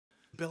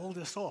build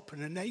us up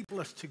and enable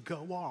us to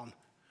go on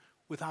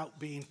without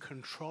being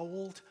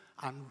controlled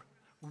and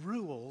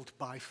ruled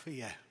by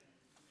fear.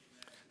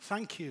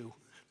 Thank you.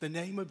 The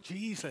name of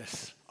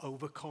Jesus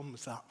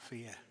overcomes that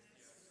fear.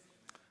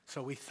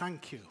 So we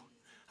thank you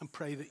and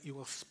pray that you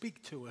will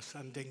speak to us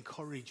and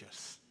encourage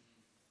us.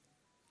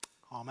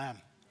 Amen.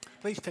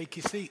 Please take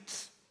your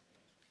seats.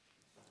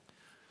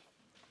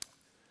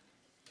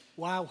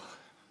 Wow.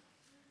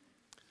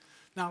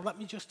 Now let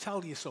me just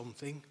tell you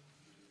something.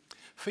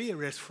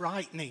 Fear is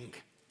frightening.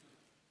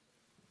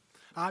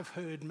 I've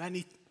heard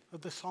many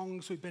of the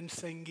songs we've been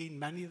singing,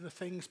 many of the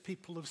things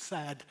people have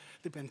said.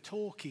 They've been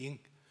talking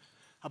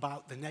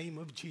about the name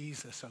of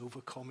Jesus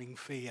overcoming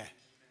fear.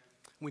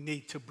 We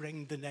need to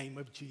bring the name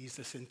of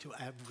Jesus into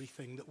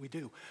everything that we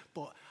do.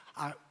 But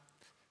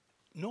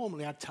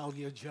normally I'd tell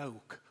you a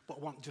joke, but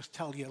I want to just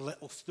tell you a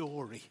little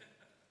story.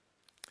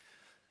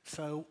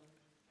 So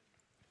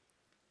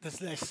there's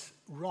this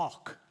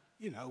rock,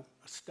 a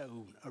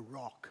stone, a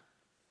rock.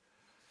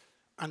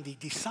 And he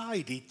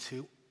decided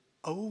to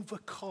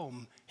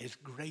overcome his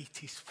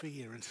greatest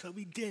fear. And so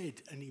he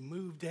did, and he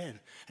moved in,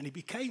 and he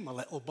became a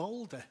little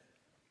boulder.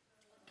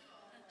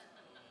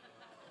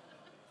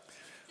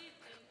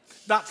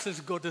 That's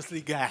as good as they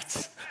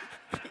get.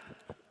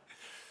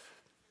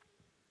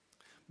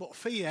 But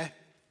fear,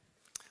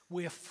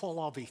 we're full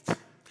of it.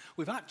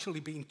 We've actually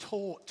been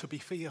taught to be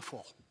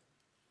fearful.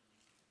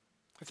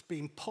 It's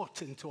been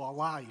put into our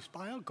lives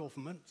by our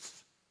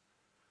governments,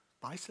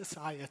 by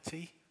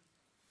society,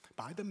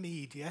 by the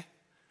media.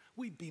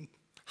 We've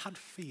had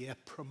fear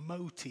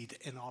promoted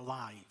in our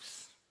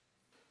lives.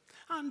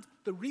 And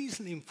the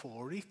reasoning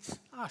for it,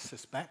 I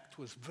suspect,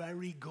 was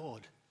very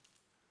good.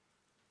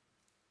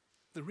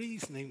 The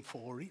reasoning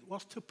for it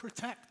was to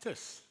protect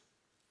us.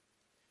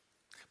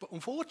 But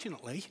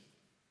unfortunately,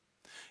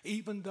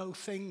 even though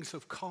things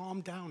have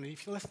calmed down, and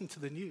if you listen to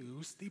the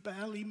news, they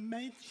barely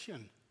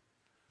mention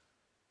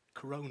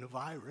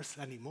coronavirus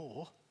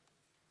anymore.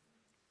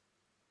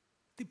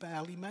 They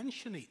barely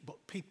mention it,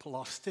 but people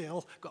are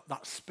still got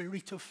that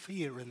spirit of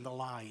fear in their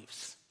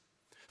lives.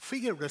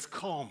 Fear has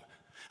come,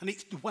 and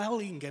it's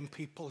dwelling in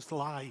people's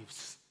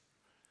lives.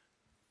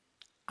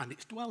 And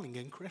it's dwelling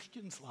in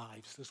Christians'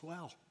 lives as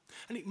well.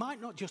 And it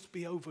might not just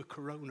be over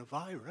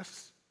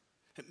coronavirus.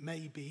 It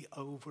may be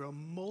over a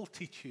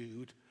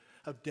multitude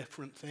of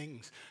different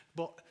things.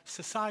 But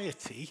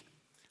society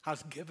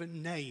has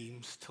given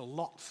names to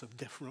lots of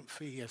different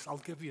fears. I'll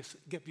give you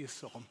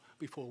some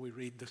before we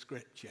read the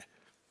scripture.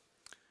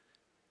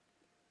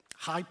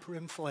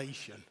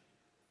 Hyperinflation.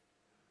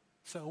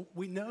 So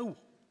we know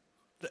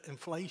that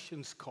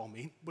inflation's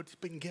coming, but it's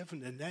been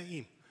given a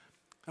name.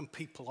 And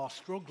people are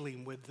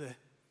struggling with the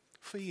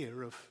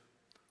fear of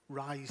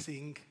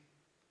rising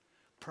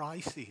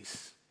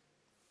prices.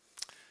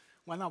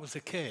 When I was a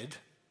kid,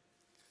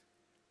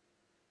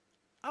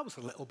 I was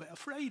a little bit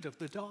afraid of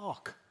the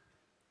dark.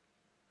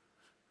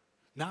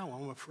 Now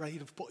I'm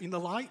afraid of putting the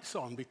lights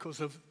on because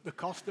of the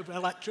cost of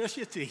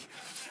electricity.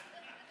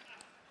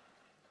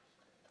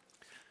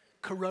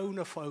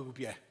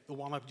 Coronaphobia, the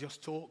one I've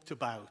just talked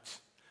about.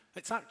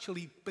 It's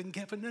actually been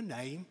given a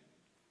name,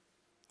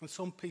 and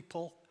some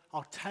people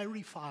are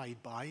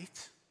terrified by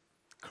it.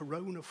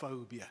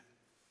 Coronaphobia.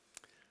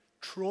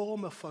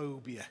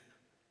 Traumaphobia,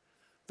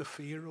 the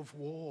fear of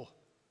war.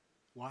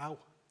 Wow,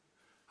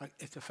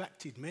 it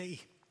affected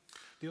me.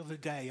 The other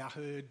day I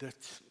heard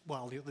that,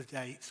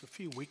 it's a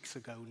few weeks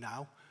ago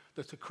now,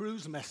 that a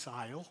cruise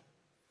missile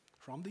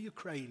from the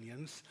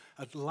Ukrainians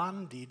had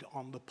landed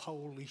on the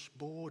Polish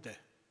border,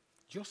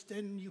 just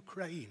in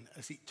Ukraine,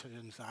 as it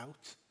turns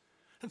out.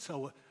 And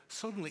so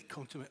suddenly it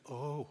came to me,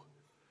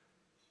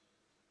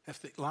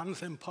 if it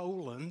lands in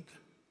Poland,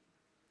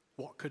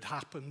 what could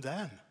happen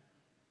then?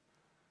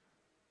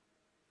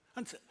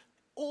 And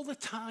all the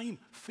time,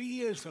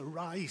 fears are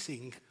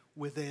rising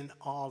within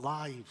our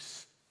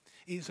lives.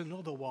 Here's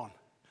another one.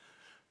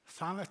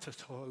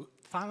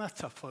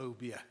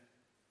 Thanatophobia.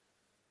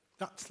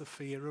 That's the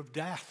fear of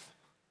death.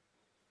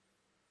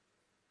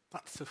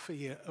 That's the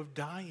fear of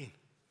dying.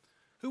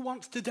 Who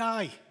wants to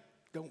die?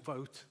 Don't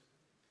vote.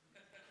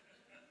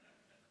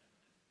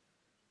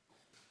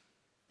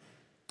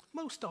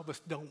 Most of us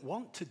don't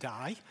want to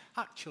die.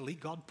 Actually,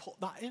 God put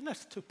that in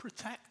us to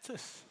protect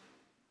us.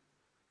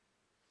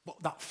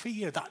 But that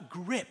fear, that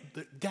grip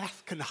that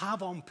death can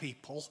have on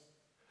people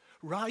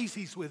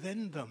rises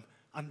within them,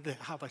 and they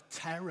have a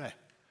terror.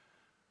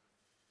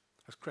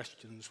 As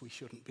Christians, we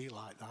shouldn't be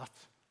like that.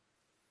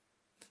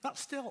 I'm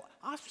still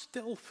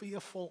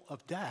fearful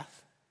of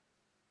death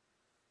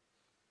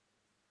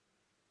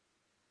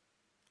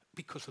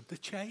because of the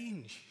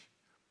change.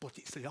 But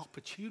it's the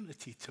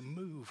opportunity to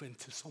move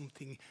into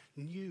something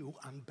new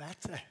and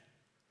better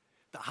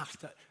that has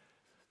to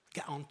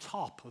get on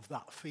top of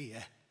that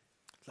fear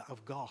that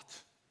I've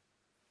got.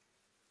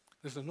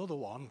 There's another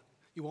one,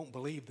 you won't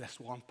believe this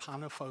one,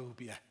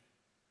 panophobia.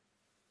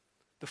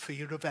 The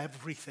fear of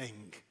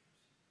everything.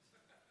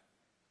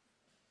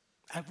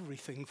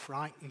 Everything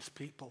frightens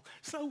people.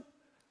 So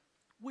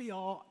we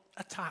are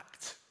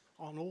attacked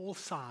on all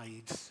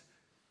sides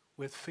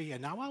with fear.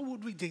 Now, how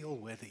would we deal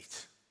with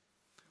it?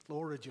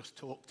 Laura just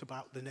talked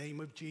about the name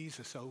of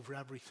Jesus over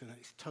everything, and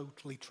it's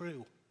totally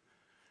true.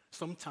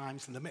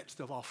 Sometimes in the midst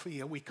of our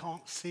fear, we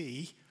can't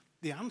see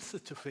the answer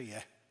to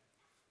fear,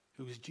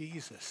 who is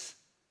Jesus.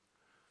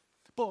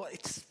 But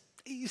it's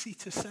easy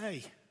to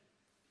say,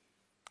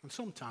 and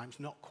sometimes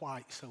not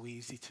quite so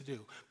easy to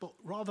do. But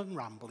rather than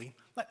rambling,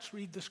 let's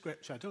read the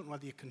scripture. I don't know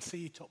whether you can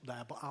see it up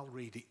there, but I'll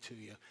read it to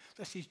you.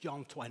 This is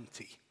John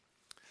 20.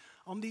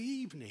 On the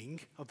evening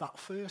of that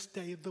first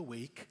day of the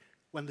week,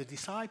 when the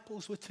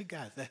disciples were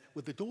together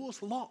with the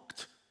doors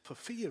locked for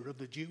fear of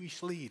the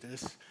Jewish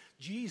leaders,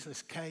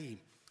 Jesus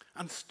came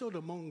and stood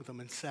among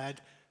them and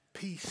said,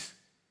 "Peace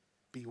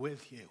be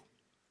with you."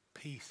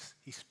 Peace,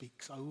 he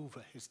speaks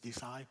over his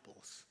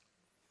disciples.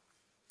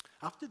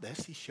 After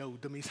this, he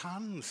showed them his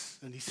hands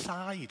and his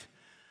side,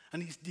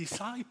 and his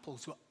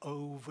disciples were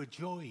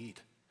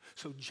overjoyed.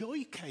 So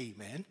joy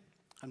came in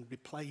and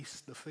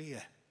replaced the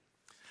fear.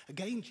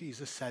 Again,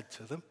 Jesus said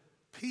to them,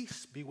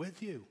 "Peace be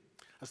with you.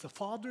 As the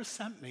Father has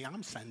sent me,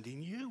 I'm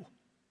sending you."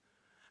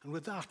 And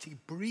with that, he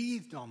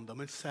breathed on them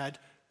and said,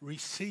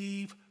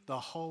 "Receive the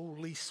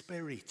Holy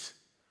Spirit."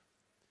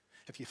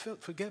 If you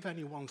forgive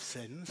anyone's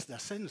sins, their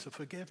sins are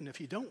forgiven. If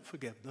you don't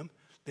forgive them,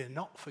 they're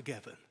not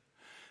forgiven.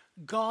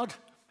 God,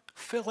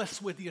 fill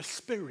us with your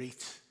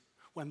spirit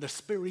when the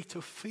spirit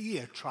of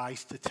fear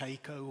tries to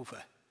take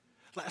over.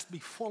 Let us be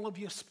full of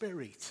your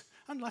spirit,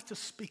 and let us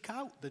speak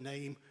out the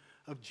name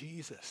of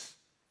Jesus.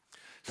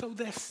 So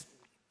this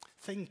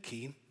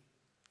thinking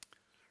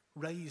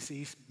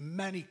raises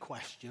many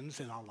questions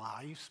in our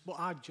lives, but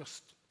I've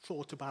just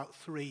thought about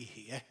 3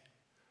 here.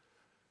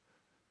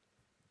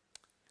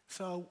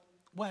 So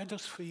where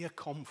does fear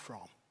come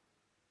from?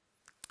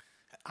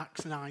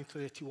 Acts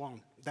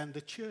 9:31. Then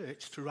the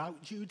church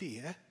throughout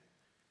Judea,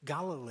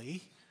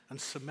 Galilee,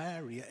 and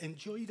Samaria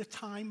enjoyed a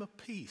time of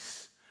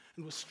peace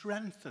and was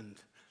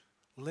strengthened,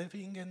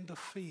 living in the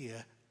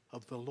fear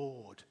of the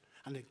Lord,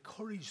 and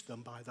encouraged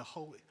them by the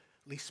Holy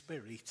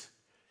Spirit.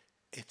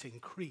 It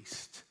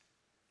increased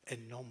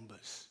in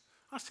numbers.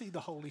 I see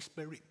the Holy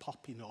Spirit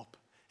popping up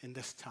in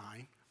this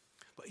time,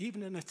 but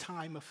even in a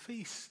time of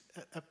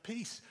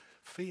peace,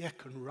 fear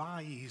can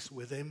rise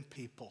within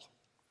people.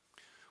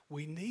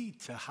 We need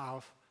to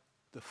have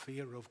the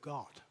fear of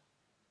God.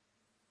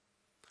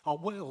 Our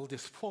world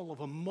is full of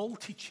a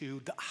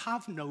multitude that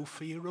have no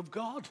fear of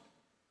God.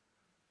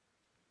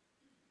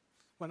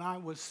 When I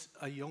was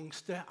a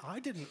youngster, I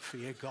didn't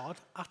fear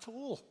God at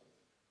all.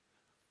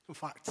 In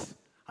fact,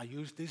 I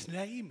used his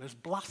name as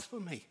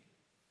blasphemy.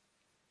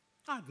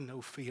 I had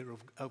no fear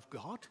of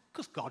God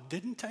because God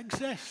didn't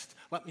exist.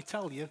 Let me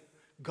tell you,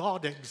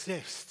 God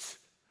exists.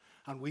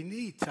 And we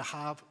need to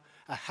have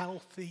a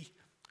healthy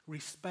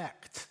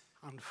respect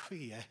and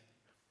fear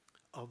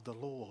of the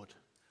Lord.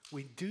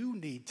 We do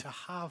need to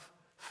have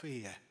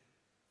fear.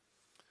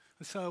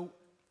 And so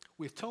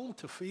we're told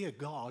to fear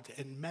God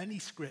in many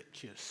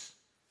scriptures.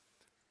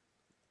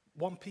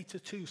 1 Peter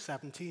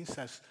 2:17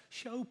 says,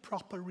 "Show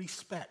proper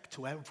respect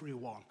to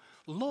everyone.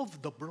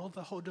 Love the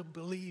brotherhood of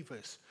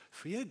believers.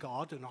 Fear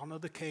God and honor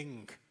the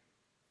king."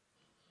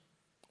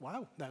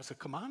 Wow, there's a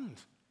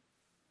command.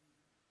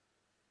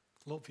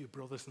 Love your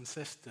brothers and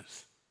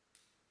sisters.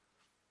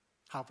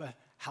 Have a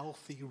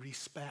healthy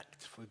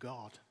respect for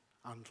God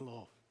and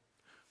love.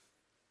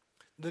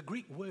 The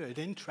Greek word,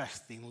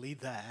 interestingly,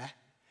 there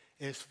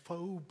is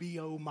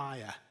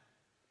phobiomai.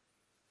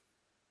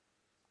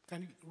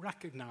 Can you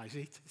recognize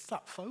it? It's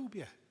that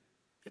phobia.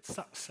 It's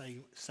that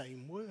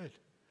same word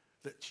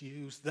that's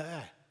used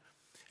there.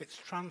 It's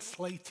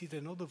translated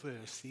in other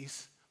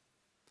verses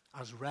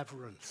as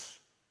reverence.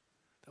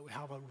 That we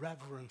have a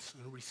reverence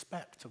and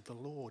respect of the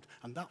Lord,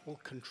 and that will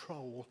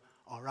control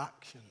our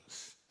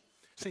actions.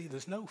 See,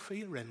 there's no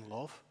fear in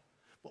love,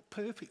 but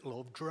perfect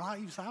love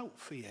drives out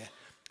fear,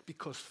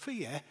 because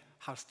fear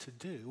has to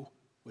do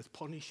with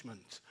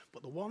punishment.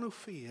 But the one who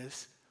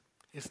fears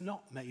is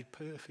not made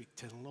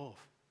perfect in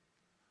love.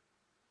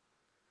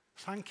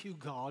 Thank you,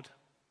 God,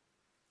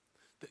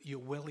 that you're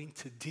willing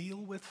to deal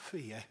with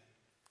fear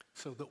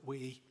so that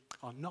we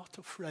are not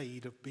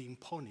afraid of being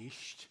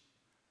punished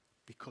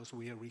because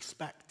we are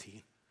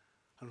respecting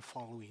and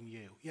following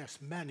you. Yes,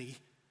 many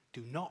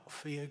do not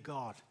fear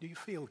God. Do you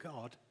fear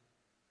God?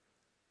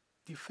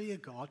 Do you fear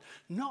God?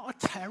 Not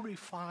a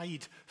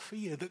terrified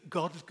fear that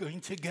God's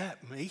going to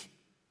get me,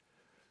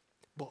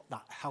 but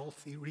that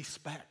healthy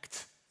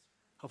respect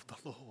of the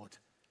Lord,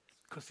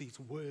 because he's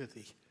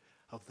worthy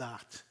of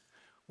that.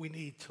 We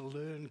need to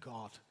learn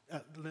God,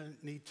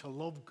 need to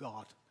love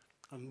God,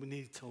 and we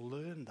need to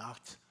learn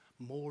that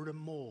more and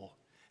more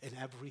in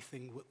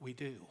everything that we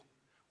do.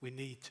 We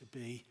need to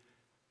be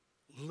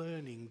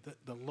learning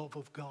that the love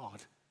of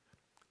God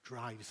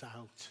drives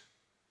out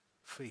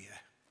fear.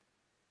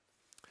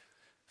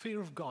 Fear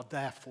of God,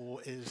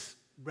 therefore, is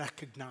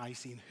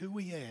recognizing who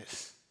he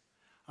is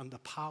and the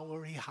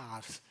power he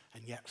has,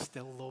 and yet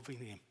still loving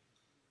him.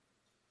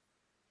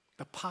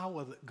 The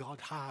power that God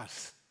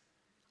has,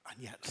 and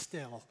yet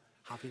still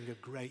having a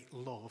great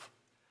love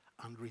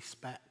and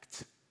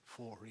respect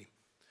for him.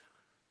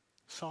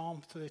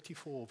 Psalm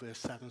 34 verse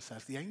 7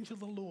 says, the angel of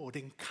the Lord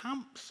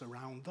encamps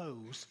around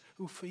those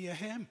who fear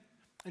him,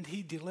 and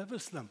he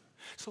delivers them.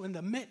 So in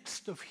the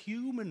midst of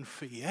human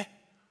fear,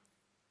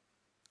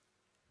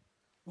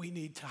 we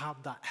need to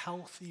have that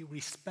healthy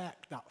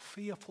respect, that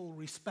fearful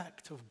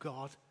respect of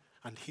God,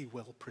 and he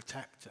will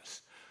protect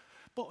us.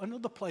 But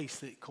another place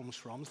that it comes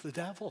from is the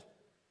devil.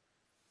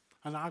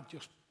 And I've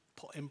just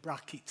put in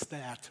brackets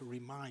there to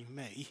remind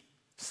me,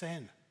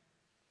 sin.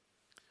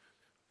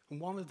 And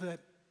one of the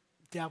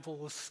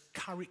devil's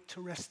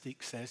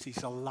characteristics says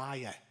he's a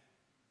liar.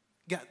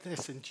 Get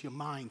this into your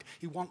mind.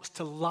 He wants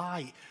to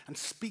lie and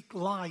speak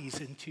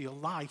lies into your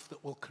life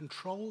that will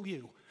control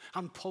you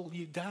and pull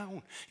you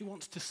down. He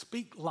wants to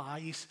speak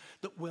lies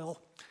that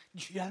will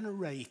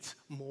generate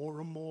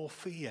more and more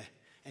fear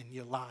in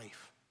your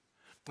life.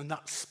 And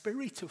that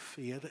spirit of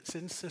fear that's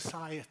in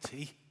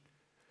society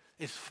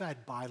is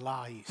fed by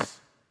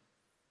lies.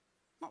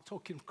 I'm not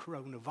talking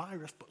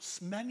coronavirus, but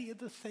many of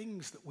the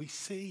things that we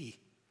see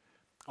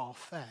are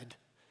fed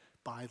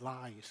by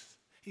lies.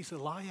 He's a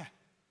liar.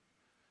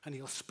 And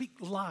he'll speak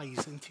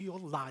lies into your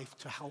life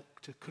to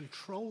help to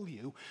control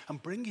you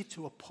and bring you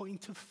to a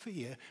point of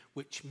fear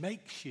which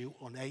makes you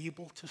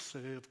unable to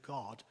serve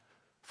God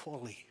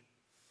fully.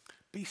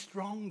 Be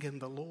strong in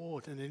the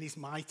Lord and in his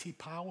mighty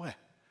power.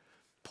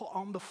 Put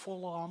on the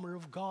full armor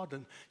of God.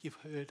 And you've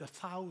heard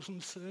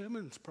 1,000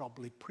 sermons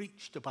probably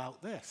preached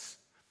about this.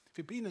 If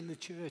you've been in the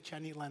church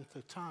any length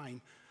of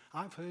time,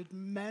 I've heard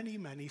many,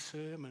 many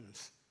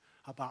sermons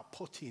about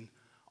putting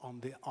on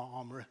the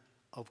armor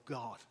of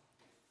God.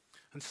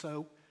 And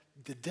so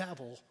the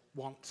devil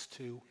wants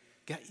to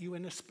get you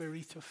in a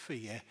spirit of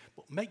fear,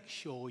 but make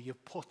sure you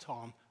put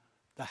on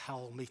the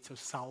helmet of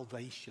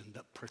salvation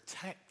that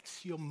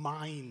protects your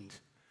mind.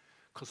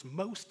 Because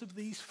most of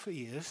these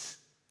fears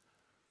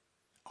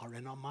are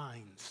in our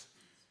minds.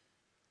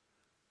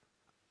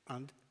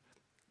 And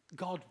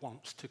God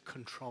wants to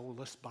control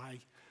us by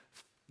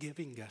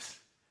giving us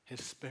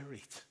his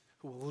Spirit,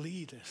 who will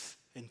lead us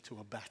into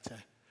a better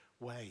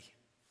way.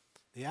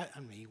 The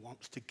enemy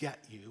wants to get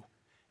you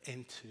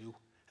into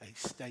a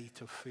state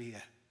of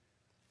fear.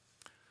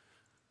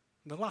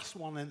 The last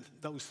one in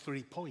those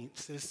 3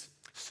 points is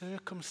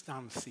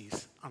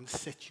circumstances and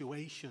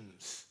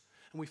situations.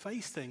 And we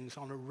face things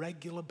on a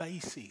regular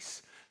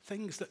basis,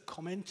 things that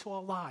come into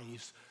our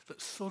lives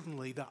that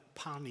suddenly that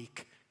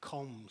panic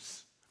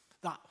comes,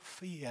 that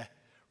fear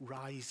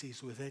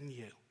rises within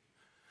you.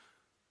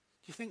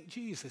 Do you think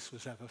Jesus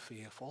was ever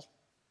fearful?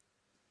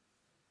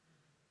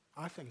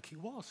 I think he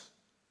was.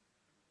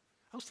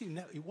 Else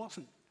he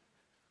wasn't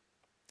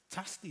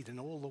tested in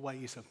all the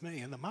ways of me.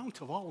 And the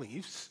Mount of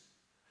Olives,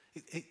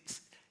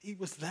 he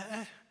was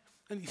there,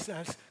 and he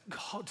says,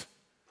 God,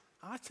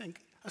 I think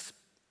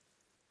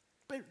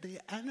the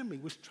enemy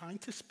was trying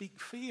to speak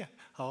fear.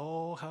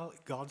 Oh, how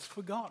God's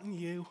forgotten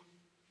you.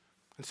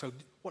 And so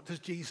what does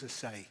Jesus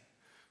say?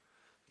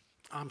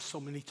 I'm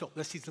summing it up.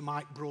 This is the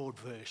Mike Broad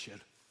version.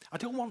 I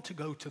don't want to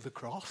go to the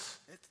cross.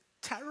 It's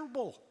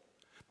terrible.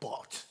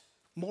 But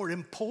more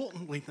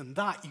importantly than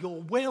that,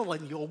 your will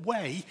and your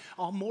way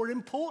are more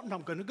important.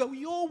 I'm going to go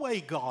your way,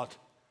 God.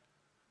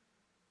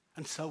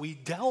 And so he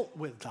dealt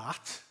with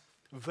that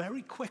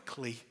very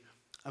quickly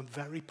and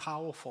very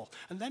powerful.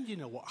 And then you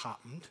know what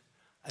happened?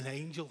 An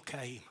angel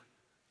came.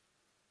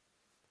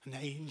 An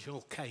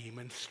angel came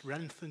and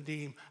strengthened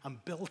him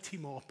and built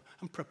him up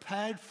and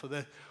prepared for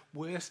the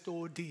worst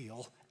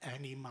ordeal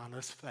any man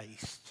has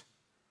faced.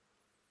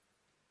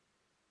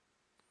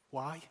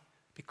 Why?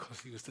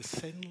 Because he was the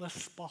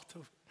sinless,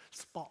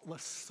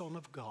 spotless Son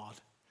of God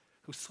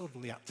who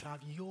suddenly had to have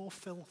your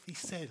filthy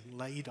sin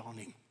laid on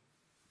him.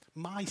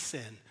 My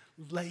sin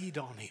laid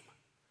on him.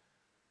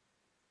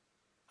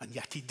 And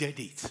yet he did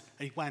it.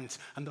 He went.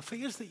 And the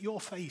fears that you're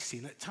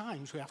facing, at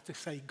times we have to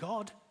say,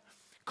 God,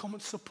 come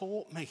and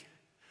support me.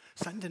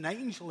 Send an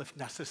angel if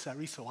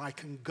necessary so I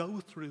can go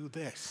through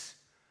this.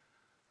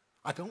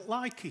 I don't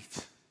like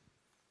it.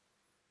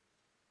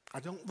 I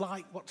don't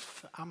like what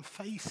I'm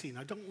facing.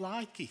 I don't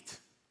like it.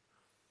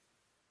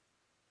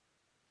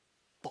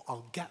 But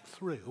I'll get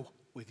through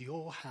with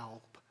your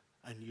help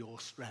and your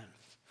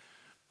strength.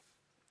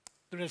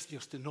 There is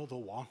just another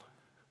one.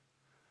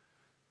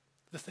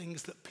 The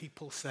things that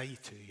people say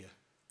to you.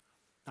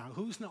 Now,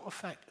 who's not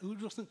affected? Who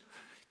doesn't?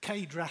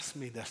 Kay dressed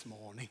me this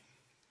morning.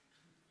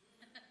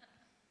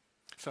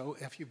 So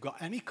if you've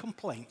got any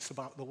complaints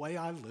about the way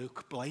I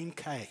look, blame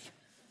Kay.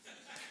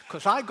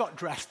 Because I got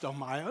dressed on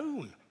my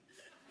own.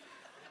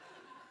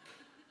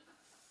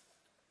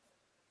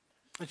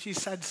 And she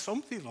said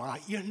something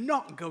like, you're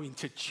not going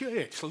to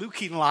church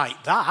looking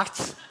like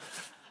that.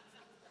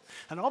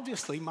 And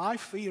obviously my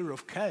fear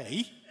of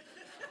Kay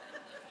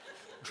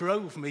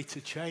drove me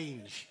to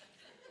change.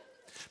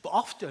 But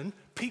often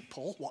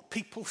what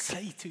people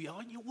say to you,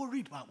 aren't you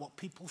worried about what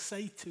people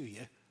say to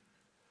you?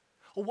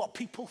 Or what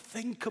people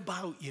think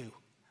about you?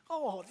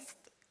 Oh,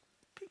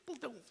 people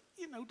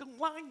don't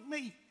like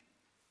me.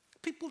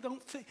 People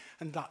don't think.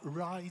 And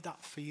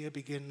that fear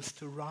begins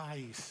to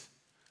rise.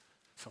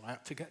 So I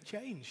had to get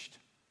changed.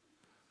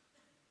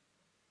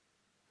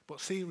 But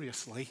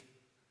seriously,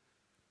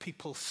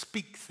 people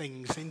speak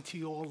things into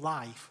your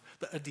life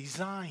that are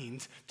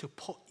designed to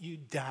put you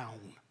down,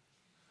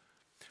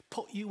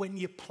 put you in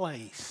your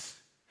place,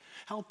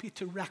 help you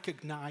to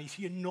recognize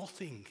you're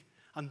nothing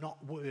and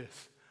not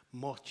worth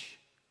much.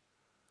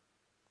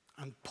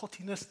 And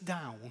putting us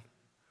down,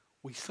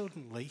 we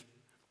suddenly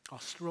are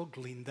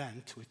struggling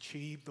then to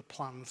achieve the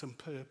plans and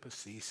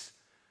purposes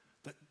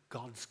that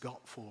God's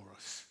got for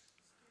us.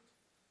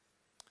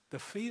 The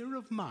fear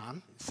of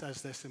man, it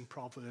says this in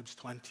Proverbs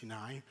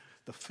 29,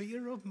 the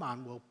fear of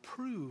man will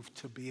prove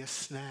to be a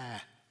snare,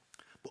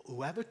 but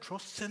whoever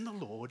trusts in the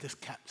Lord is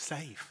kept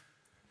safe.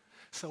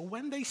 So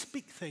when they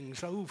speak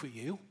things over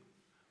you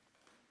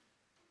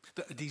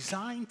that are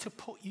designed to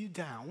put you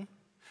down,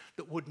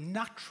 that would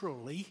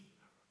naturally,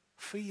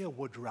 fear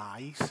would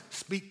rise,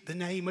 speak the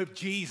name of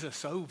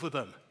Jesus over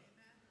them.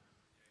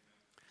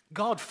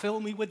 God, fill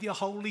me with your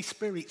Holy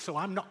Spirit so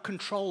I'm not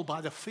controlled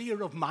by the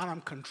fear of man. I'm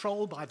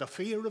controlled by the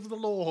fear of the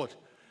Lord.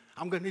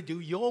 I'm going to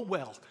do your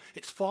will.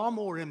 It's far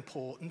more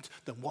important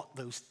than what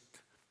those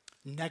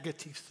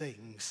negative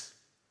things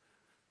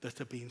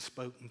that are being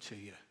spoken to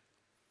you.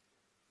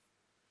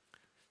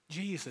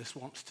 Jesus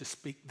wants to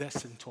speak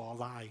this into our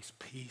lives.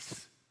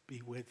 Peace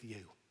be with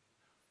you.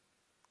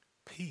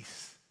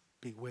 Peace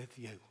be with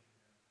you.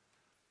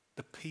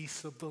 The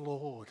peace of the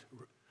Lord.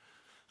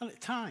 And at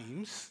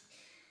times,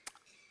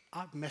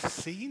 I've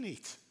misseen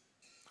it.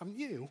 Haven't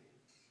you?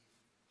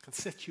 And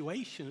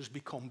situations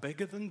become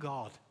bigger than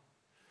God.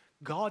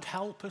 God,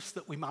 help us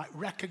that we might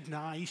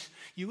recognize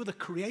you are the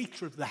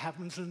creator of the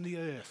heavens and the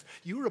earth.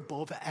 You're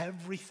above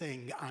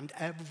everything and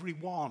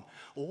everyone.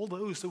 All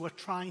those who are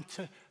trying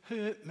to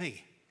hurt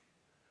me,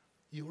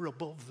 you're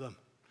above them.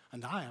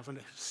 And I have a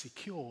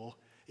secure,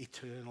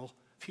 eternal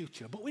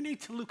future. But we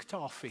need to look at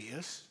our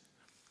fears.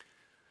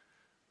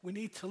 We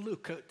need to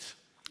look at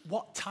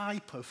what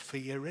type of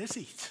fear is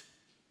it?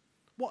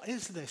 What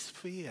is this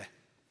fear?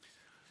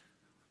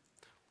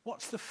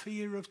 What's the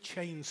fear of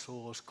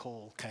chainsaws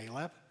called,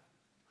 Caleb?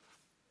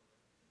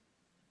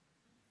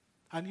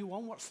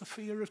 Anyone? What's the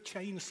fear of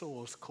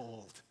chainsaws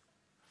called?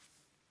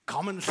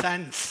 Common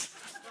sense.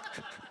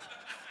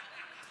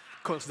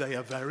 Because they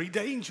are very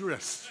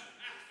dangerous.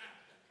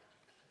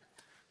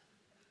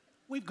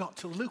 We've got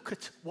to look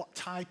at what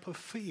type of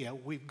fear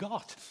we've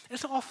got.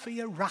 Is our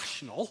fear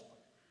rational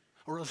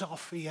or is our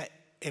fear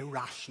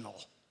irrational?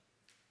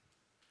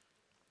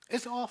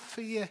 Is our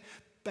fear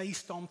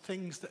based on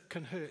things that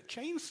can hurt?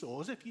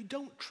 Chainsaws, if you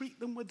don't treat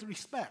them with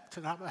respect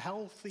and have a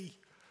healthy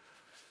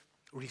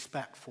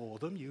respect for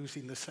them,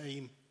 using the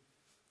same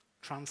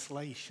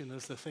translation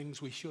as the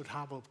things we should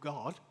have of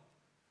God,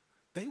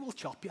 they will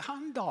chop your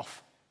hand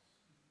off.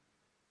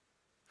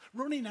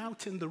 Running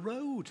out in the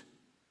road,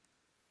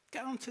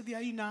 get onto the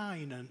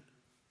A9 and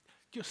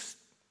just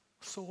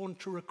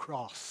saunter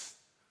across.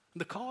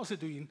 And the cars are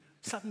doing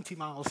 70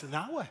 miles an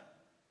hour.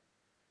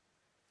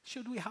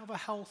 Should we have a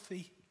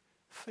healthy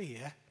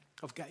fear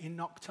of getting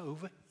knocked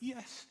over?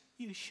 Yes,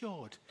 you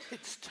should.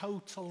 It's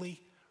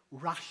totally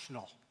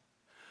rational.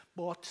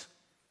 But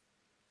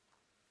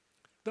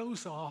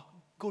those are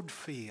good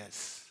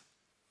fears.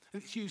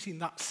 And it's using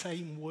that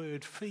same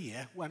word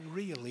fear when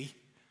really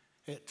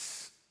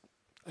it's,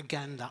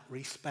 again, that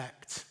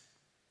respect.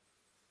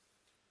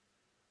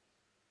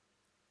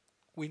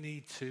 We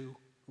need to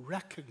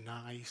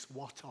recognize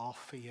what our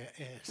fear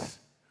is,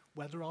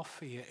 whether our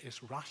fear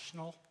is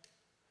rational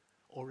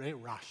or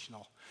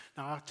irrational.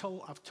 Now,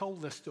 I've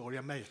told this story,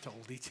 I may have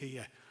told it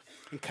here,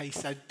 in case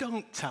I said,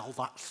 don't tell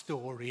that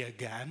story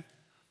again.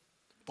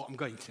 But I'm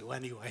going to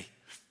anyway.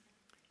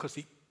 Because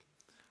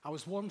I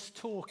was once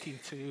talking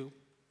to,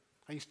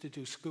 I used to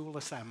do school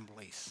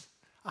assemblies,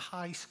 a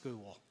high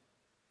school.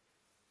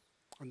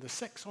 And there's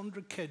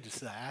 600 kids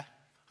there,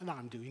 and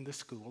I'm doing the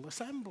school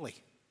assembly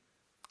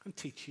and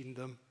teaching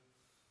them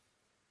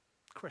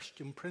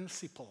Christian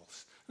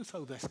principles. And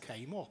so this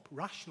came up,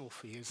 rational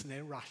fears and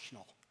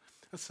irrational.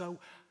 And so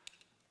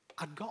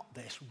I got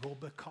this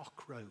rubber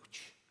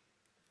cockroach.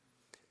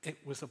 It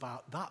was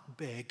about that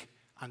big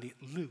and it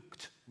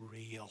looked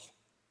real.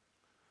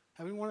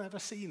 Anyone ever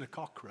seen a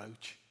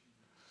cockroach?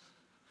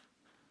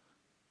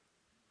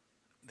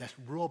 This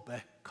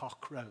rubber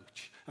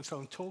cockroach. And so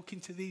I'm talking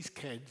to these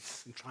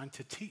kids and trying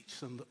to teach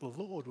them that the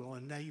Lord will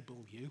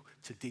enable you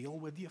to deal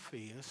with your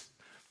fears.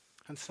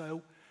 And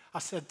so I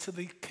said to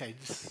the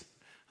kids,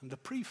 and the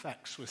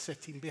prefects were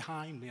sitting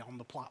behind me on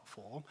the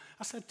platform,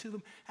 I said to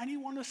them,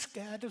 anyone are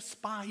scared of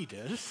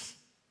spiders?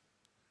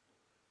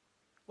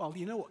 Well,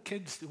 you know what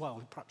kids do?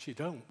 Well, perhaps you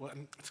don't. But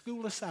in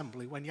school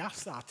assembly, when you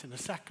ask that in a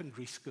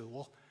secondary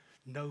school,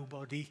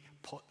 nobody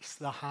puts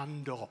their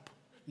hand up.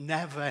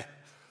 Never.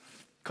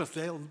 Because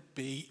they'll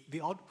be the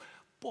odd.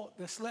 But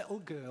this little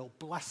girl,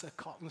 bless her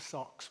cotton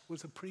socks,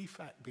 was a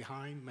prefect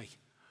behind me.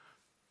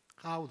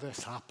 How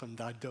this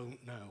happened, I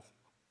don't know.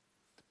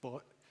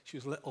 But she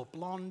was a little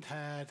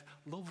blonde-haired,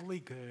 lovely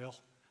girl,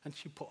 and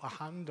she put her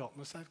hand up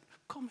and said,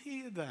 come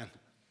here then.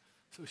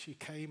 So she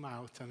came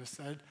out and I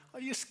said,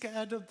 are you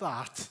scared of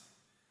that?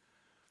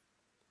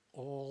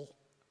 All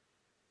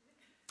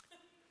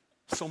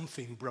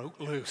something broke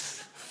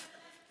loose.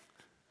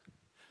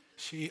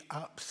 She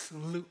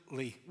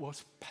absolutely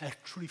was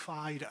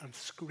petrified and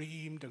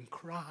screamed and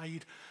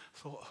cried.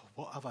 Thought,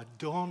 what have I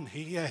done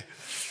here?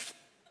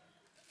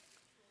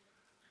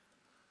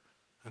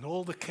 And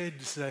all the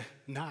kids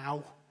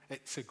now,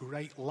 it's a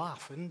great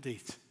laugh, isn't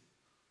it?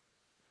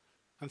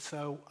 And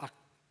so I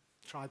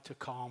tried to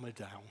calm her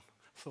down.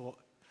 Thought,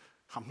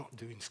 I'm not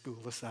doing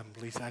school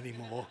assemblies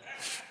anymore.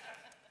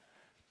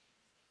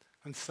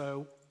 And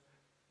so,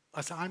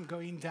 as I'm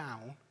going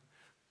down,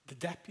 the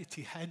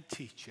deputy head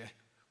teacher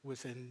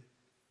was in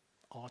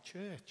our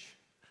church.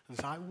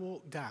 As I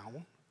walked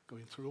down,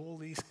 going through all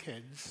these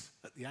kids,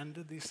 at the end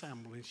of the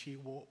assembly, and she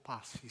walked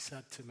past, she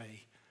said to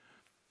me,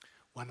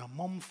 when a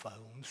mum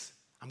phones,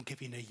 I'm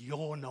giving her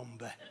your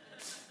number.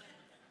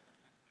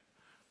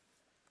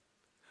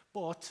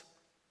 But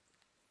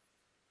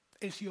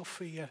is your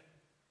fear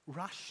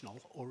rational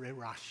or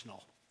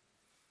irrational?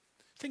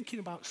 Thinking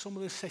about some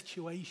of the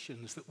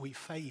situations that we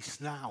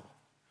face now,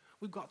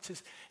 we've got to,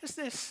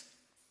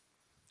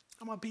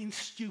 am I being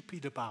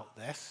stupid about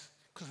this?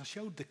 Because I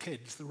showed the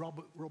kids the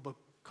rubber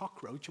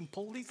cockroach and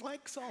pulled his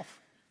legs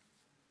off.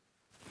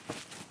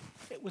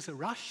 It was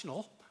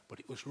irrational, but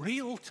it was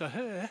real to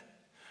her.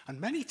 And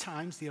many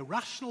times the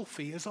irrational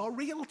fears are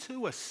real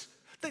to us.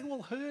 They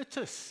will hurt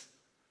us.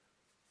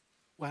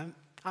 When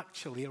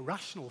actually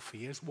irrational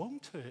fears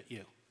won't hurt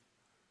you.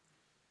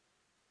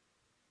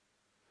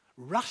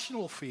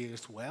 Rational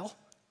fears will.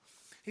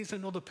 Here's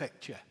another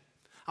picture.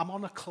 I'm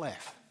on a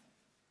cliff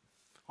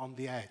on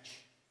the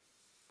edge.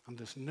 And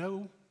there's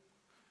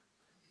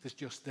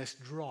just this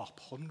drop,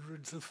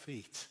 hundreds of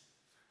feet.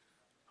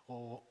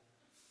 Or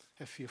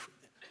if you're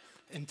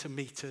into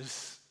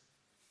meters,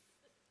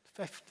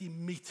 50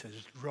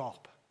 meters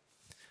drop.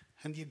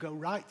 And you go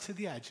right to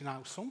the edge.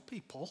 Now, some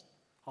people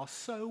are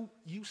so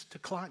used to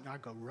climbing, I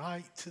go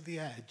right to the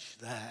edge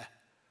there.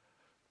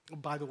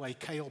 And by the way,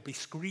 Kay will be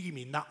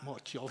screaming that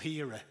much, you'll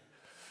hear her.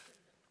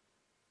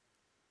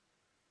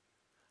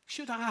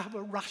 Should I have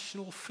a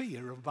rational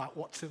fear about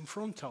what's in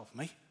front of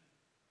me?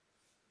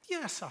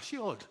 Yes, I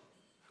should.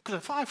 Because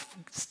if I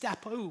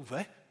step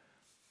over,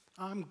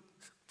 I'm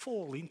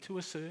falling to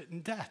a certain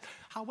death.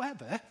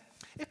 However,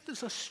 if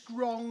there's a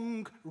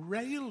strong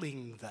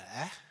railing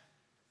there,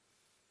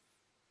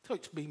 so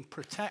it's been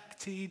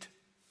protected,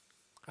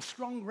 a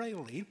strong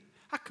railing,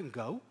 I can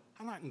go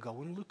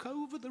and look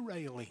over the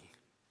railing.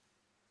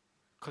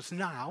 Because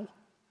now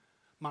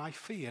my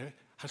fear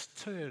has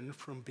turned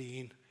from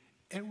being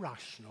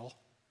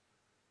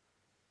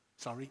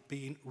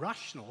being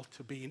rational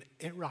to being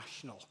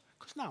irrational.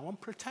 Because now I'm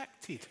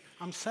protected,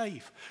 I'm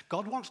safe.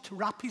 God wants to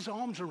wrap his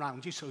arms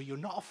around you so you're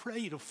not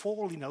afraid of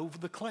falling over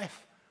the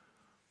cliff.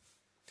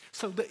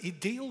 So that he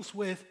deals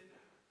with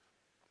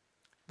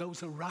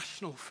those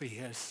irrational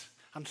fears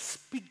and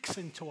speaks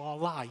into our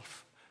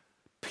life,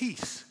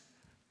 peace,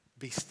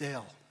 be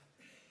still.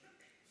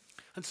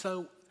 And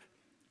so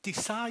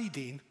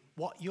deciding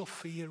what your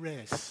fear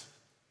is,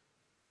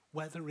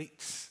 whether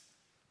it's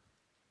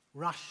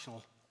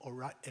rational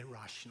or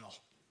irrational.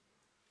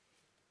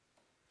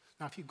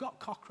 Now, if you've got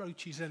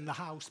cockroaches in the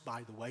house,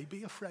 by the way,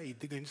 be afraid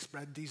they're going to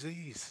spread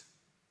disease.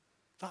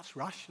 That's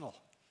rational.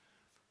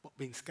 But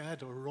being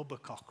scared of a rubber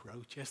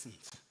cockroach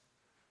isn't.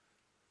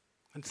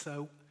 And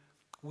so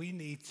we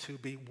need to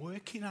be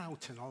working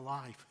out in our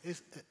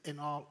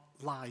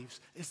lives,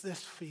 is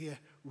this fear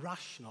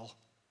rational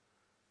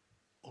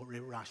or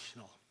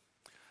irrational?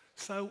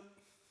 So,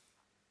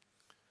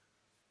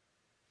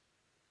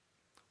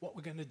 what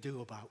we're going to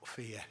do about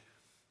fear?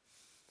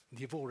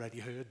 You've already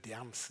heard the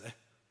answer.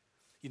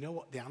 You know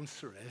what the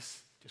answer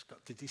is. Just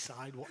got to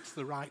decide what's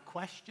the right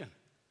question.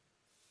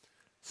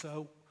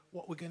 So,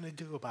 what we're going to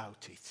do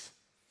about it?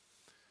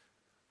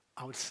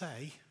 I would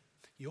say,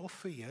 your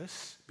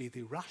fears, be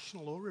they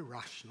rational or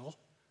irrational,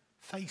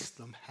 face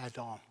them head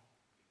on.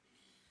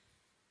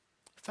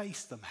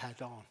 Face them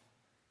head on.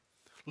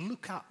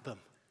 Look at them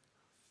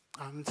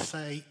and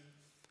say,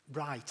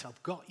 right,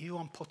 I've got you,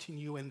 I'm putting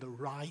you in the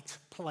right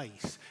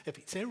place. If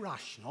it's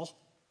irrational,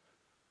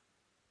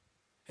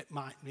 it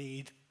might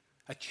need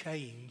a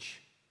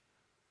change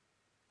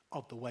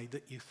of the way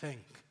that you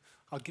think.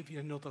 I'll give you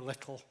another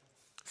little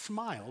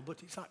smile,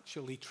 but it's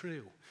actually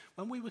true.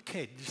 When we were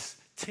kids,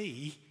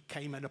 tea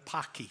came in a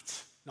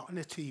packet, not in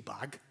a tea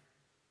bag.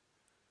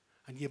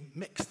 And you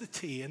mix the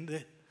tea in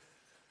the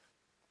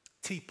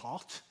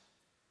teapot,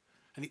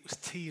 and it was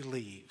tea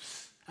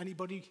leaves.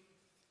 Anybody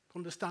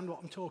understand what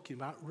I'm talking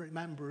about?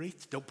 Remember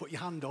it? Don't put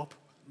your hand up.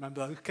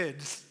 Remember those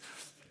kids?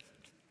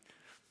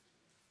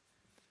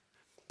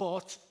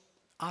 But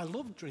I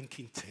loved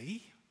drinking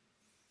tea,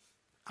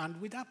 and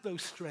we'd have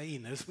those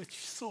strainers which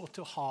sort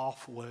of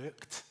half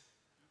worked.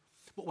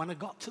 But when I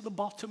got to the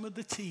bottom of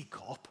the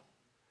teacup,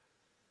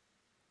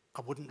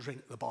 I wouldn't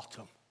drink the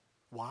bottom.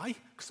 Why?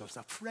 Because I was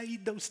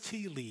afraid those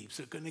tea leaves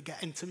are going to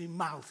get into my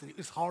mouth, and it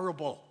was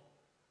horrible.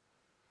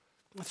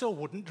 And so I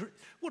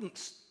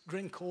wouldn't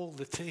drink all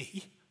the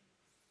tea.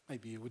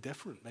 Maybe you were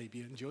different. Maybe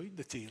you enjoyed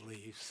the tea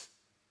leaves.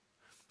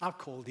 I've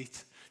called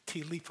it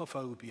tea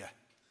leafophobia.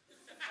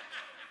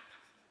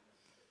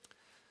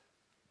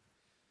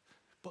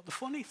 But the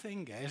funny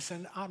thing is,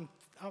 and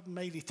I've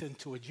made it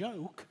into a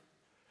joke,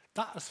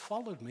 that has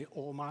followed me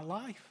all my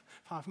life.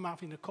 If I'm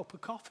having a cup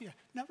of coffee, I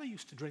never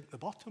used to drink the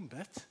bottom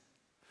bit.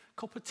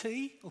 Cup of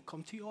tea, I'll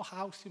come to your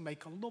house, you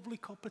make a lovely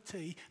cup of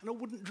tea, and I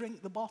wouldn't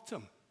drink the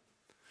bottom.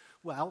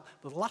 Well,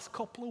 the last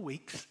couple of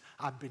weeks,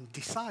 I've been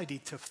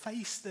decided to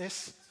face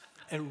this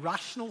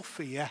irrational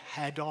fear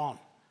head on.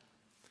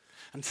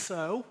 And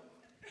so,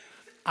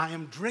 I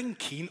am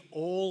drinking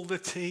all the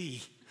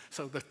tea.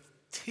 So the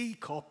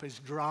teacup is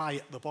dry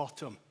at the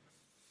bottom.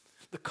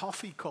 The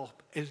coffee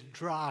cup is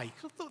dry.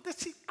 I thought,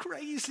 this is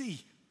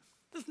crazy.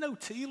 There's no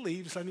tea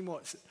leaves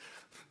anymore.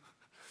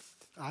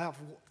 I have,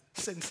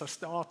 since I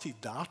started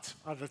that,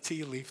 I had a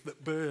tea leaf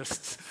that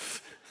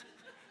bursts.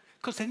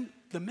 Because in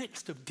the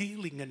midst of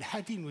dealing and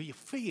heading with your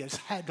fears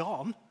head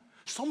on,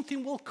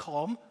 something will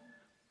come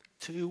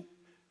to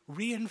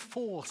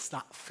reinforce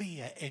that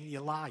fear in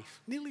your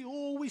life. Nearly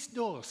always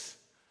does.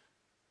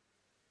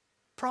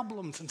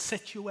 Problems and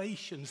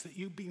situations that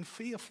you've been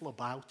fearful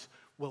about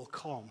will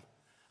come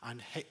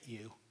and hit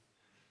you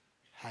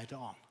head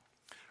on.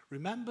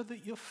 Remember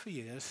that your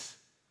fears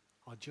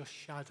are just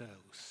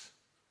shadows.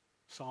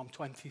 Psalm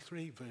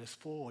 23, verse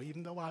 4,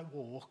 even though I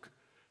walk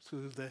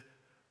through the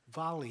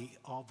valley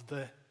of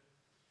the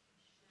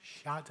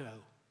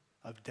shadow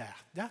of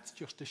death. That's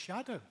just a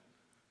shadow.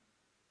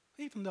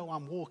 Even though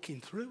I'm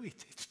walking through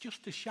it, it's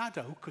just a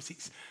shadow because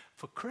it's,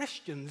 for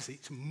Christians,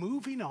 it's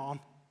moving on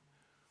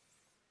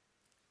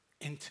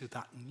into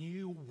that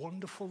new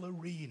wonderful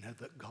arena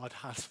that God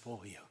has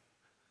for you.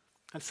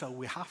 And so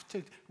we have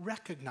to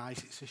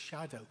recognize it's a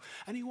shadow.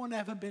 Anyone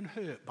ever been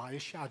hurt by a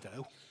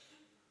shadow?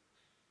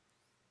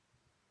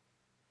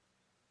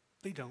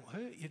 They don't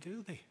hurt you,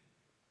 do they?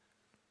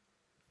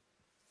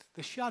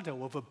 The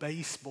shadow of a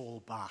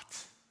baseball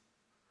bat.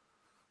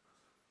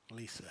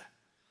 Lisa,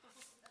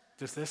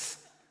 does this?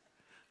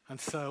 And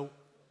so,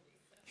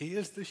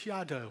 here's the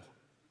shadow.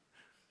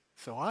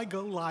 So I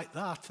go like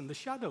that, and the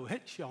shadow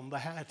hits you on the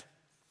head.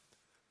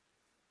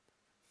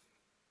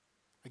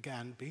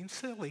 Again, being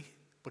silly,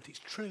 but it's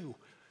true.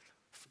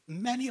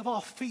 Many of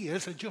our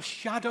fears are just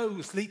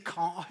shadows. They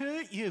can't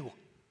hurt you.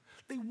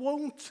 They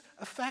won't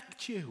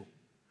affect you.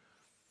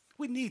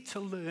 We need to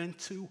learn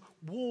to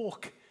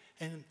walk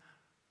in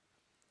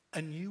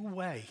a new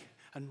way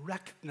and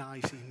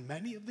recognizing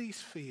many of these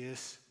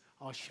fears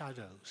are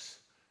shadows.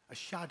 A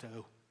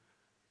shadow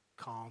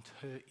can't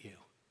hurt you,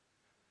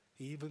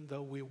 even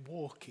though we're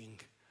walking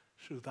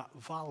through that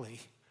valley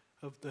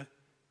of the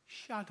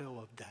shadow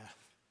of death.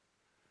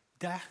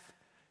 Death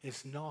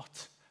is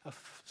not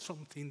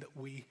something that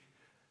we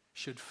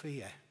should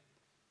fear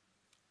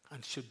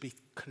and should be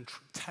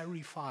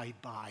terrified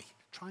by,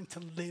 trying to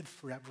live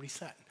for every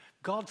second.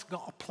 God's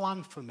got a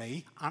plan for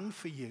me and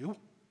for you,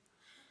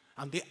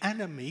 and the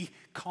enemy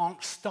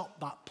can't stop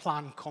that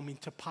plan coming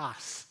to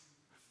pass.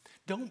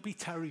 Don't be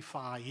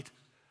terrified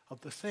of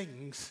the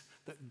things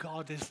that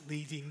God is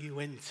leading you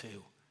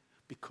into,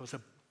 because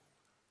of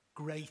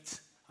great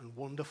and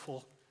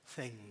wonderful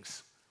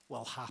things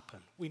will happen.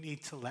 We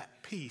need to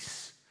let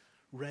peace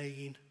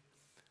reign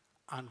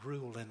and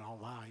rule in our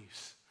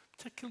lives,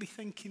 particularly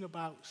thinking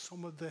about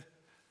some of the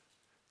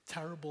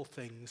terrible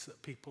things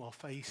that people are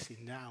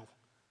facing now.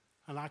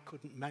 And I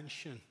couldn't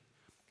mention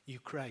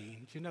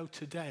Ukraine. You know,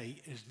 today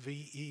is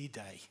VE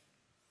Day,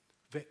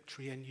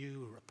 Victory in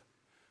Europe.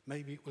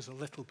 Maybe it was a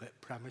little bit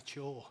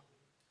premature.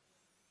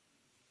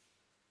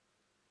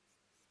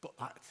 But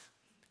that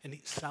in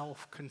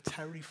itself can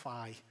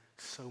terrify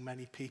so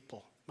many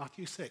people.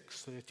 Matthew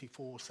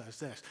 6:34 says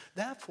this,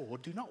 "Therefore,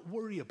 do not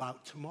worry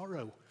about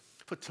tomorrow,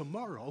 for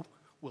tomorrow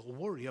will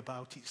worry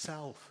about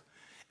itself.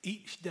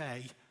 Each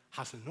day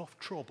has enough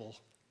trouble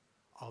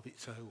of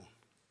its own."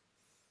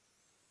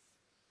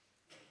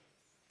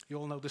 You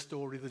all know the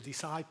story. The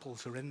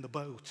disciples are in the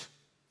boat,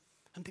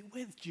 and they're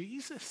with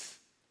Jesus,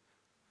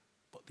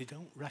 but they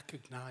don't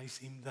recognize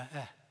him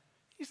there.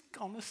 He's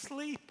gone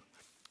asleep.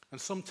 And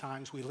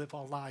sometimes we live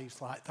our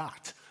lives like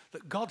that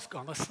God's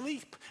gone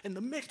asleep in the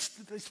midst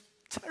of this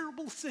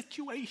terrible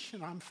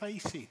situation I'm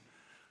facing.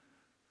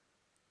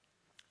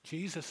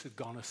 Jesus had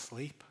gone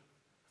asleep,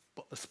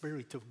 but the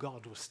Spirit of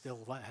God was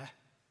still there.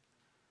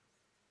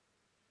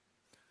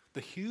 The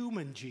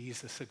human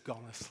Jesus had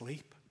gone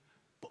asleep,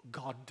 but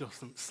God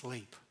doesn't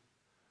sleep.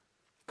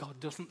 God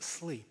doesn't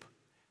sleep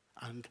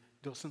and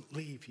doesn't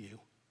leave you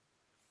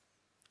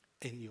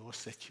in your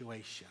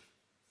situation.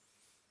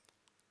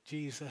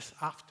 Jesus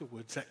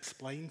afterwards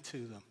explained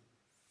to them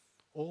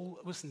all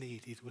that was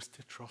needed was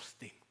to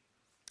trust him.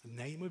 The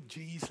name of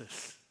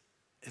Jesus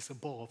is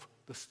above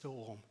the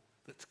storm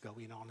that's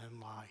going on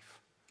in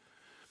life.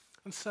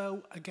 And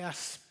so I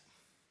guess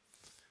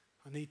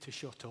I need to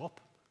shut up,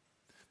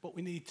 but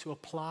we need to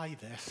apply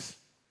this.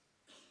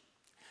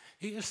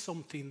 Here's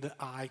something that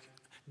I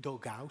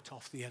dug out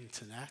off the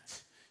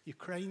internet.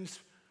 Ukraine's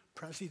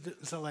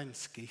President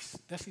Zelensky,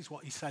 this is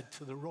what he said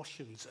to the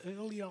Russians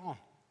early on.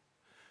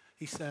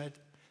 He said,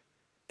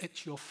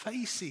 "It's your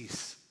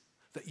faces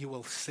that you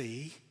will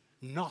see,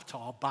 not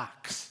our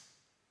backs."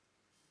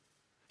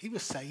 He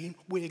was saying,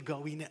 we're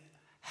going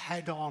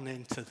head on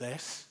into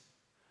this.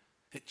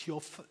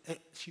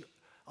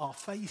 Our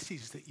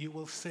faces that you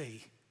will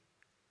see,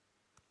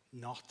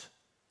 not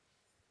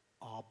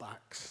our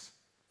backs.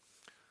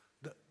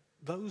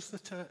 Those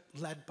that are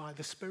led by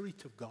the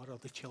Spirit of God are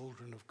the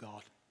children of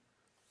God.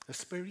 The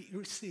Spirit you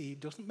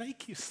receive doesn't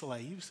make you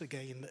slaves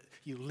again, that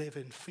you live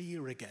in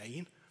fear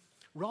again.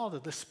 Rather,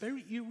 the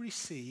Spirit you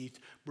received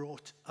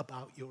brought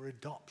about your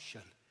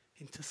adoption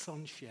into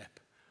sonship.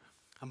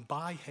 And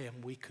by him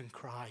we can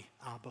cry,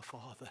 Abba,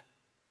 Father.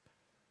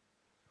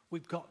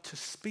 We've got to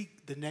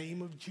speak the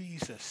name of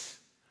Jesus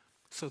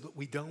so that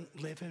we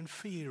don't live in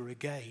fear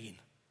again,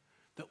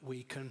 that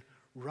we can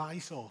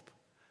rise up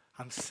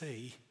and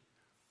see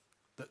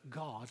that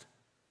God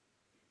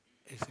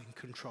is in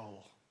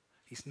control.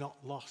 He's not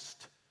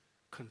lost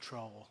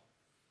control.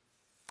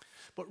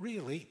 But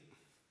really,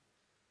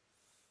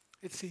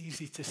 it's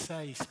easy to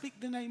say, speak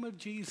the name of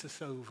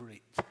Jesus over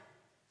it.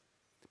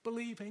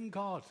 Believe in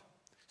God.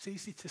 It's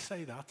easy to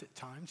say that at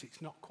times.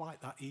 It's not quite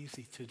that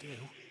easy to do.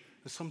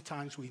 And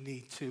sometimes we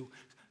need to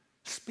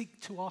speak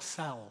to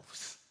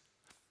ourselves.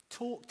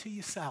 Talk to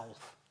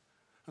yourself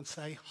and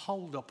say,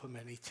 hold up a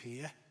minute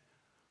here,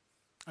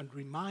 and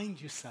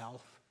remind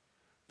yourself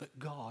that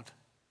God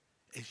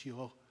is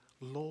your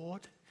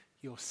Lord,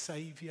 your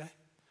Savior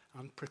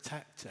and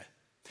Protector.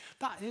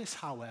 That is,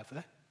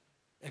 however,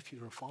 if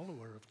you're a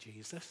follower of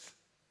Jesus,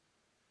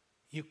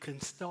 you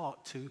can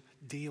start to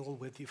deal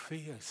with your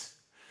fears.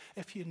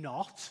 If you're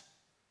not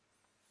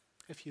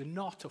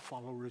a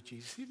follower of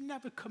Jesus, you've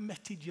never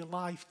committed your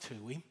life to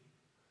him,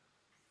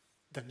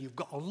 then you've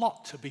got a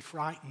lot to be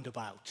frightened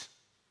about.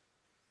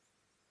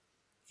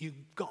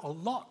 You've got a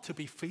lot to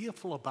be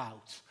fearful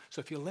about.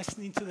 So if you're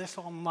listening to this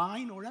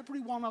online, or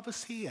every one of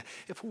us here,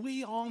 if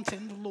we aren't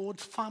in the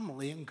Lord's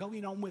family and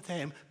going on with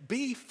him,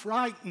 be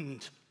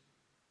frightened.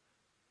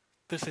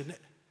 There's a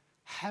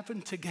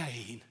heaven to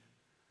gain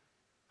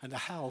and a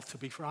hell to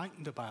be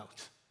frightened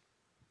about.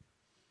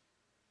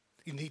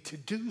 You need to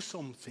do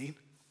something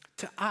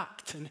to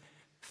act and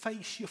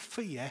face your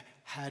fear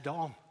head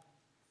on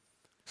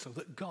so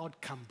that God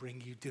can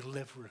bring you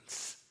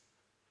deliverance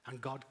and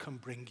God can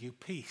bring you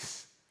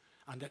peace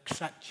and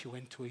accept you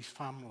into his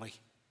family.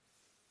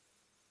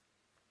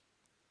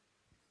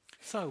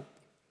 So,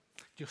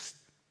 just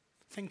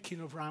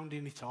thinking of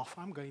rounding it off,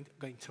 I'm going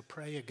to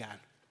pray again.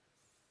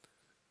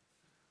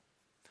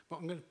 But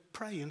I'm going to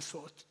pray in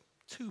sort of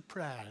two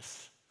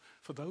prayers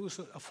for those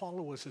that are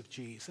followers of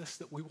Jesus,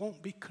 that we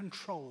won't be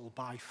controlled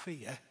by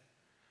fear,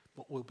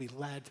 but we'll be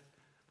led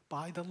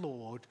by the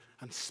Lord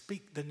and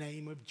speak the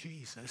name of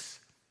Jesus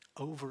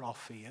over our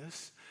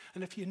fears.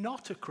 And if you're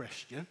not a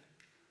Christian,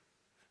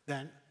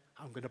 then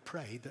I'm going to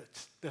pray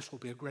that this will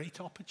be a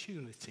great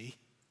opportunity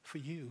for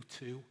you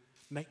to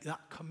make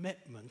that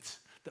commitment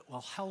that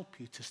will help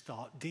you to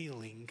start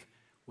dealing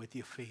with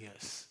your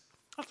fears.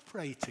 Let's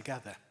pray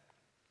together.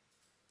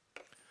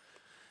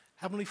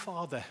 Heavenly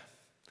Father,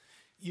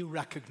 you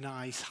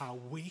recognize how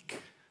weak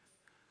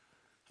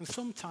and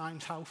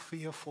sometimes how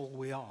fearful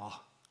we are.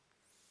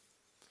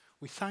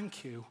 We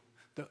thank you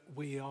that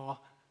we are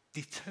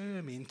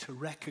determined to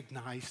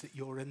recognize that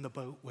you're in the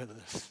boat with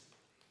us,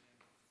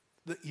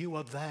 that you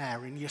are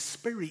there and your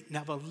Spirit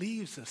never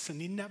leaves us and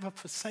he never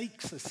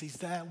forsakes us. He's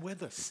there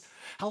with us.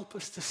 Help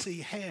us to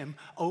see him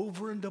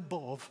over and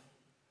above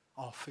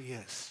our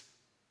fears.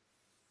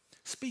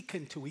 Speak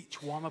into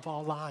each one of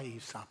our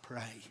lives, I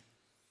pray.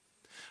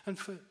 And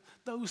for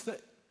those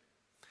that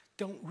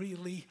don't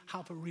really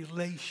have a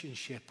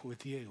relationship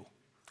with you,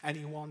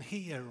 anyone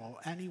here or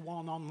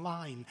anyone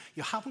online,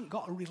 you haven't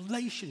got a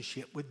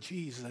relationship with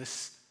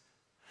Jesus,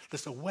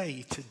 there's a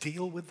way to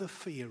deal with the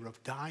fear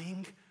of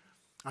dying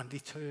and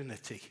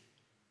eternity.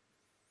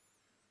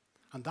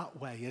 And that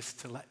way is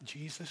to let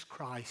Jesus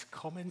Christ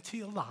come into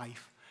your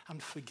life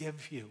and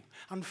forgive you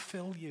and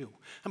fill you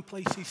and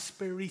place his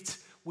Spirit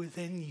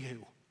within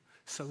you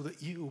so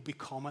that you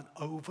become an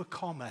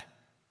overcomer,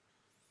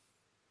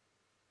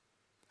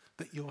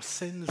 that your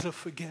sins are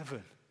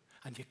forgiven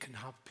and you can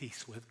have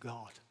peace with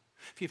God.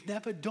 If you've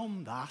never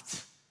done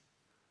that,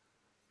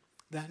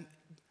 then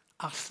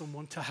ask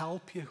someone to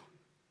help you.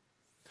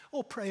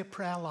 Or pray a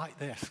prayer like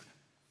this.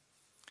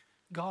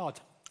 God,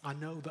 I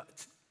know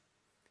that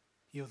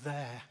you're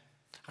there.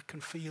 I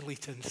can feel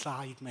it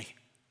inside me.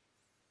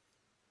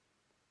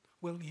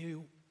 Will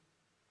you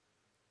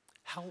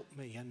help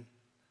me? And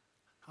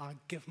I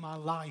give my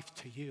life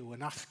to you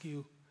and ask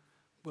you,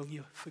 will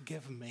you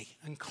forgive me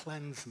and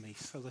cleanse me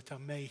so that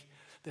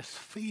this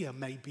fear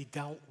may be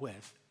dealt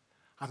with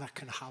and I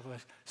can have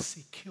a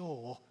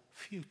secure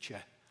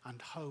future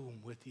and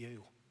home with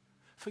you.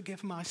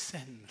 Forgive my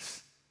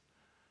sins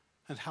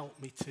and help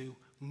me to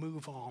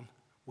move on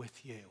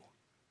with you.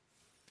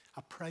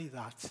 I pray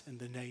that in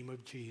the name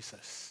of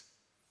Jesus.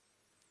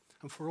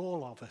 And for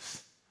all of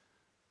us,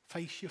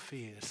 face your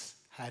fears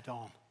head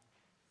on.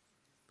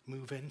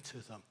 Move into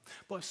them.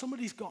 But if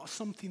somebody's got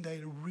something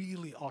they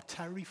really are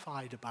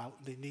terrified about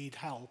and they need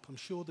help, I'm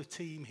sure the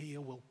team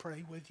here will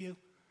pray with you.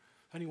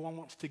 Anyone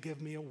wants to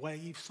give me a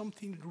wave,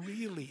 something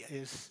really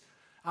is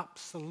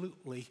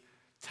absolutely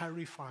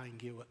terrifying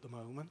you at the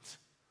moment.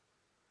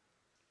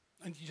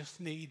 And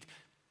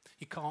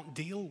you can't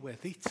deal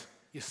with it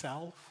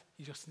yourself.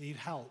 You just need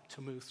help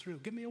to move through.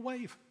 Give me a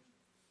wave.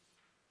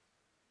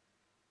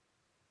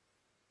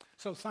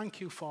 So thank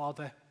you,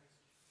 Father,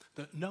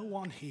 that no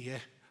one here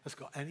has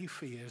got any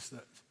fears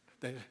that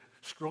they're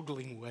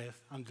struggling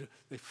with, and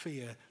the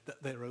fear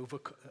that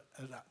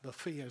that the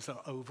fears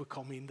are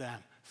overcoming them.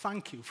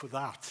 Thank you for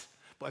that.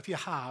 But if you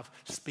have,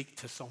 speak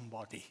to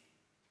somebody,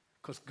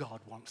 because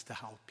God wants to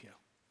help you.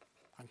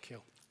 Thank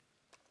you.